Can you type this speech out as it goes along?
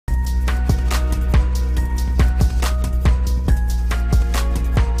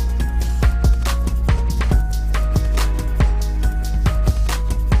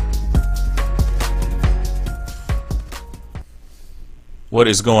What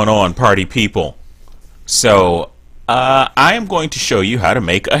is going on, party people? So I am going to show you how to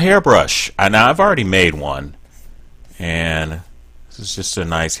make a hairbrush. Now I've already made one, and this is just a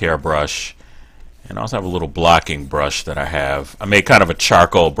nice hairbrush. And I also have a little blocking brush that I have. I made kind of a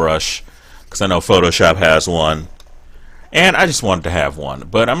charcoal brush because I know Photoshop has one, and I just wanted to have one.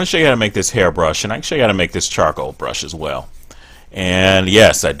 But I'm going to show you how to make this hairbrush, and I can show you how to make this charcoal brush as well. And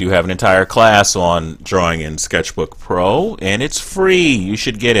yes, I do have an entire class on drawing in Sketchbook Pro, and it's free. You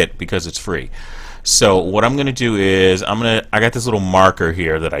should get it because it's free. So what I'm going to do is I got this little marker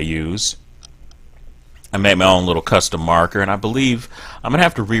here that I use. I made my own little custom marker, and I believe I'm going to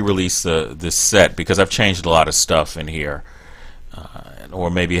have to re-release this set because I've changed a lot of stuff in here. Or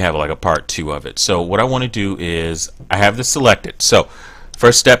maybe have like a part 2 of it. So what I want to do is I have this selected. So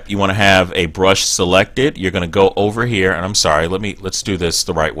first step, you want to have a brush selected. You're going to go over here, and I'm sorry, let's do this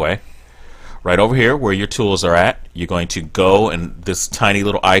the right way. Right over here where your tools are at, you're going to go and this tiny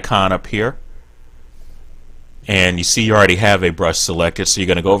little icon up here. And you see you already have a brush selected, so you're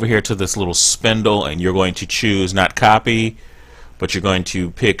going to go over here to this little spindle, and you're going to choose not copy, but you're going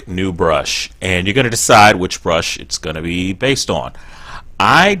to pick new brush, and you're going to decide which brush it's going to be based on.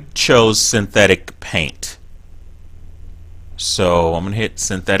 I chose synthetic paint, so I'm going to hit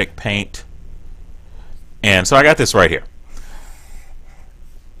synthetic paint, and so I got this right here.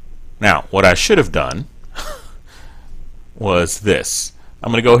 Now what I should have done was this.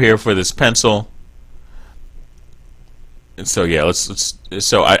 I'm going to go here for this pencil. And so yeah,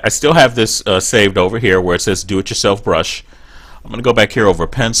 so I still have this saved over here where it says do-it-yourself brush. I'm going to go back here over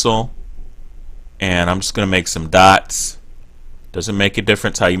pencil, and I'm just going to make some dots. Doesn't make a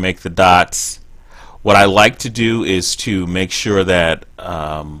difference how you make the dots. What I like to do is to make sure that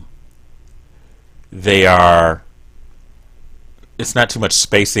it's not too much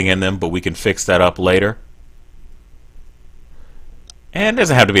spacing in them, but we can fix that up later. And it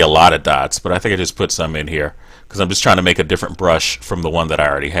doesn't have to be a lot of dots, but I think I just put some in here because I'm just trying to make a different brush from the one that I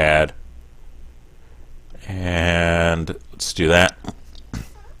already had. And let's do that.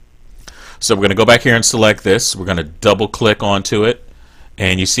 So we're going to go back here and select this. We're going to double click onto it,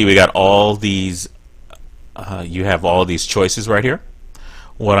 and you see we got all these you have all these choices right here.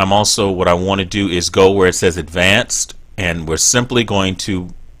 What I want to do is go where it says advanced, and we're simply going to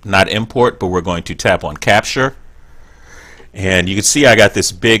not import, but we're going to tap on capture. And you can see I got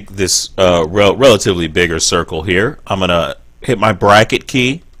this relatively bigger circle here. I'm going to hit my bracket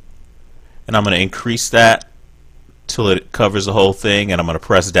key, and I'm going to increase that till it covers the whole thing, and I'm going to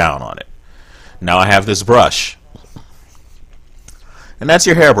press down on it. Now I have this brush, and that's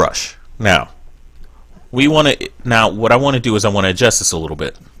your hairbrush. Now what I want to do is I want to adjust this a little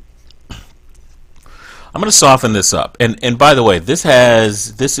bit. I'm going to soften this up, and by the way, this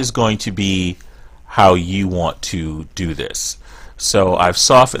is going to be how you want to do this. So I've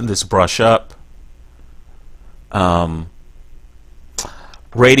softened this brush up.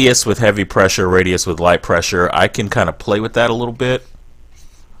 Radius with heavy pressure, radius with light pressure. I can kind of play with that a little bit.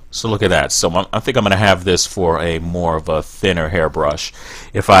 So look at that. So I think I'm going to have this for a more of a thinner hairbrush.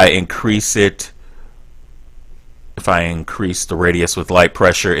 If I increase the radius with light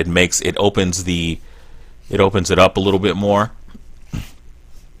pressure, it opens it up a little bit more.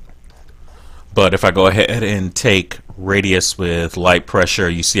 But if I go ahead and take radius with light pressure,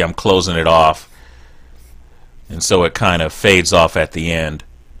 you see I'm closing it off, and so it kind of fades off at the end.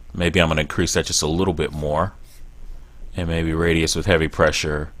 Maybe I'm going to increase that just a little bit more, and maybe radius with heavy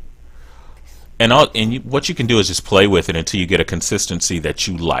pressure. And what you can do is just play with it until you get a consistency that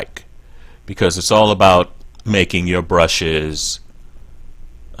you like, because it's all about making your brushes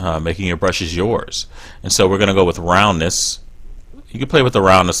yours. And so we're going to go with roundness. You can play with the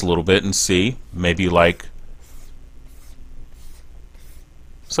roundness a little bit and see. Maybe you like.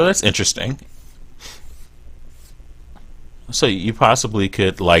 So that's interesting. So you possibly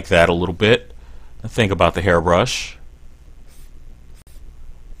could like that a little bit. Think about the hairbrush.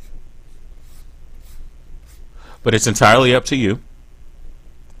 But it's entirely up to you.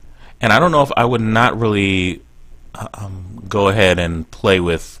 And I don't know if I would not really go ahead and play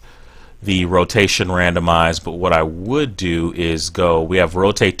with the rotation randomize, but what I would do is we have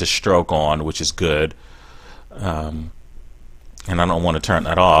rotate to stroke on, which is good, and I don't want to turn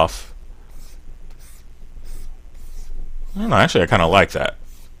that off. I don't know, actually I kind of like that.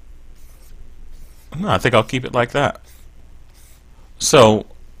 No, I think I'll keep it like that. So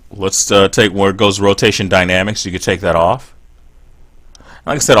let's take where it goes rotation dynamics. You can take that off.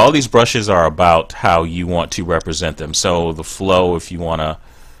 Like I said, all these brushes are about how you want to represent them. So the flow, if you want to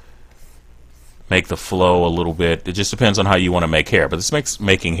make the flow a little bit, it just depends on how you want to make hair, but this makes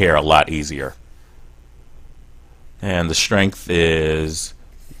making hair a lot easier. and the strength is,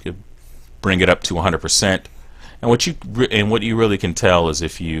 you bring it up to 100%. And what you really can tell is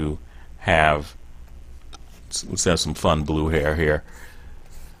if you have, let's have some fun blue hair here.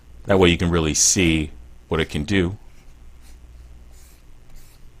 That way you can really see what it can do.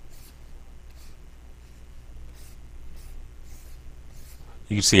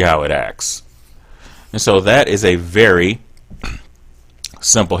 You can see how it acts. And so that is a very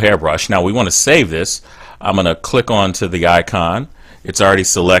simple hairbrush. Now we want to save this. I'm going to click onto the icon. It's already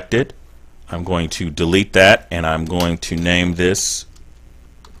selected. I'm going to delete that, and I'm going to name this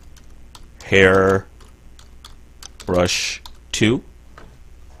Hairbrush 2.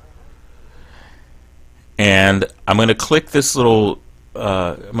 And I'm going to click this little,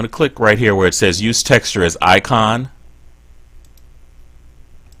 I'm going to click right here where it says use texture as icon.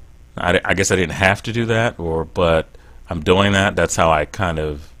 I guess I didn't have to do that, but I'm doing that. That's how I kind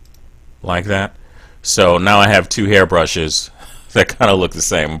of like that. So now I have two hairbrushes that kind of look the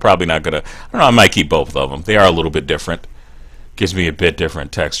same. I'm probably not going to, I don't know, I might keep both of them. They are a little bit different. Gives me a bit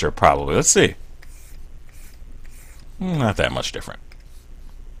different texture probably. Let's see. Not that much different.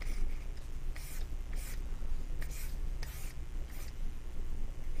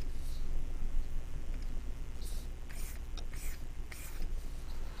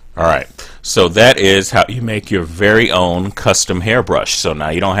 Alright, so that is how you make your very own custom hairbrush. So now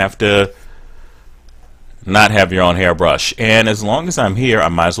you don't have to not have your own hairbrush. And as long as I'm here, I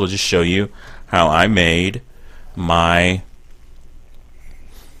might as well just show you how I made my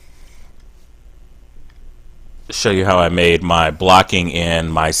blocking in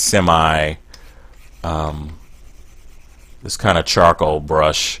my semi this kind of charcoal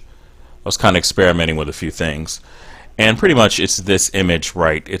brush. I was kind of experimenting with a few things. And pretty much it's this image,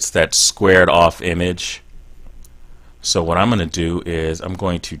 right? It's that squared off image. So what I'm going to do is I'm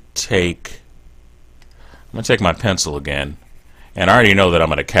going to take my pencil again, and I already know that I'm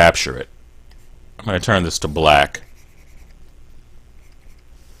going to capture it. I'm going to turn this to black,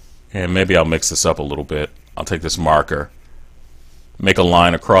 and maybe I'll mix this up a little bit. I'll take this marker, make a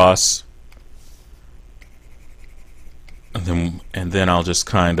line across, and then I'll just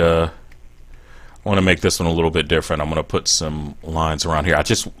kind of, I want to make this one a little bit different. I'm going to put some lines around here.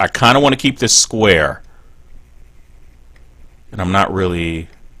 I kind of want to keep this square, and I'm not really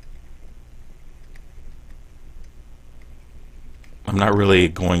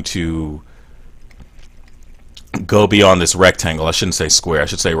going to go beyond this rectangle. I shouldn't say square. I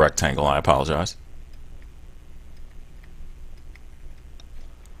should say rectangle. I apologize.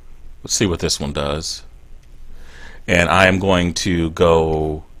 Let's see what this one does. And I am going to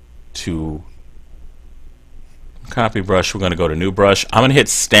go to copy brush. We're going to go to new brush. I'm going to hit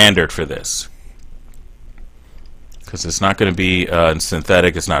standard for this because it's not going to be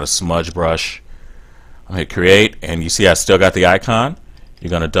synthetic. It's not a smudge brush. I'm going to hit create, and you see I still got the icon. You're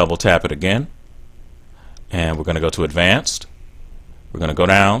going to double tap it again, and we're going to go to advanced. We're going to go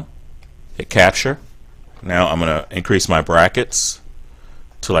down, hit capture. Now I'm going to increase my brackets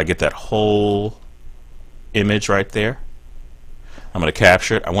till I get that whole image right there. I'm going to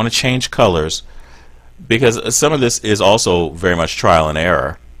capture it. I want to change colors because some of this is also very much trial and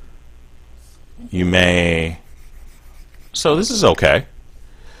error. You may, so this is okay,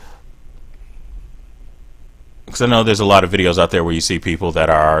 because I know there's a lot of videos out there where you see people that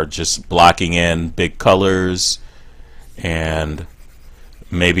are just blocking in big colors, and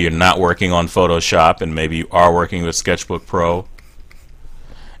maybe you're not working on Photoshop and maybe you are working with Sketchbook Pro.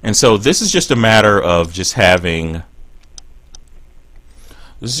 And so this is just a matter of just having,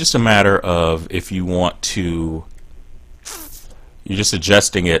 this is just a matter of if you want to, you're just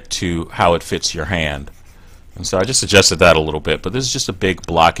adjusting it to how it fits your hand. And so I just adjusted that a little bit, but this is just a big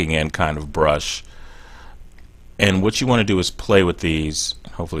blocking in kind of brush. And what you want to do is play with these.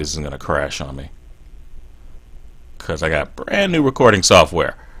 Hopefully this isn't going to crash on me, because I got brand new recording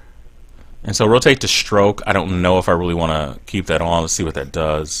software. And so rotate to stroke. I don't know if I really want to keep that on. Let's see what that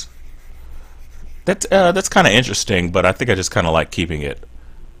does. That's kind of interesting, but I think I just kind of like keeping it.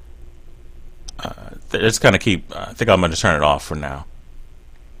 It's kind of keep. I think I'm going to turn it off for now.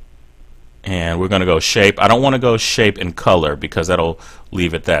 And we're going to go shape. I don't want to go shape and color because that'll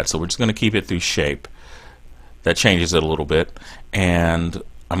leave it that. So we're just going to keep it through shape. That changes it a little bit. And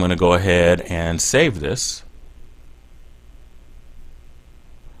I'm going to go ahead and save this.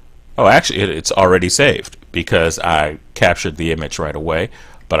 Oh, actually, it's already saved because I captured the image right away.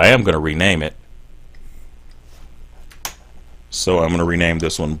 But I am going to rename it. So I'm going to rename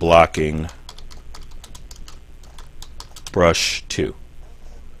this one Blocking Brush 2.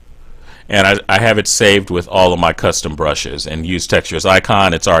 And I have it saved with all of my custom brushes, and use texture as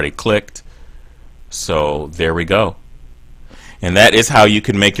icon. It's already clicked. So there we go. And that is how you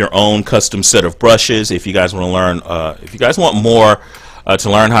can make your own custom set of brushes. If you guys want to learn, if you guys want more to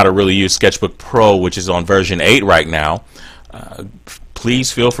learn how to really use Sketchbook Pro, which is on version 8 right now,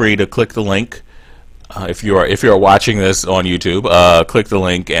 please feel free to click the link. If you're watching this on YouTube, click the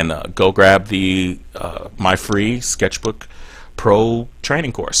link and go grab the my free Sketchbook Pro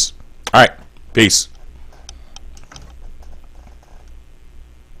training course. All right, peace.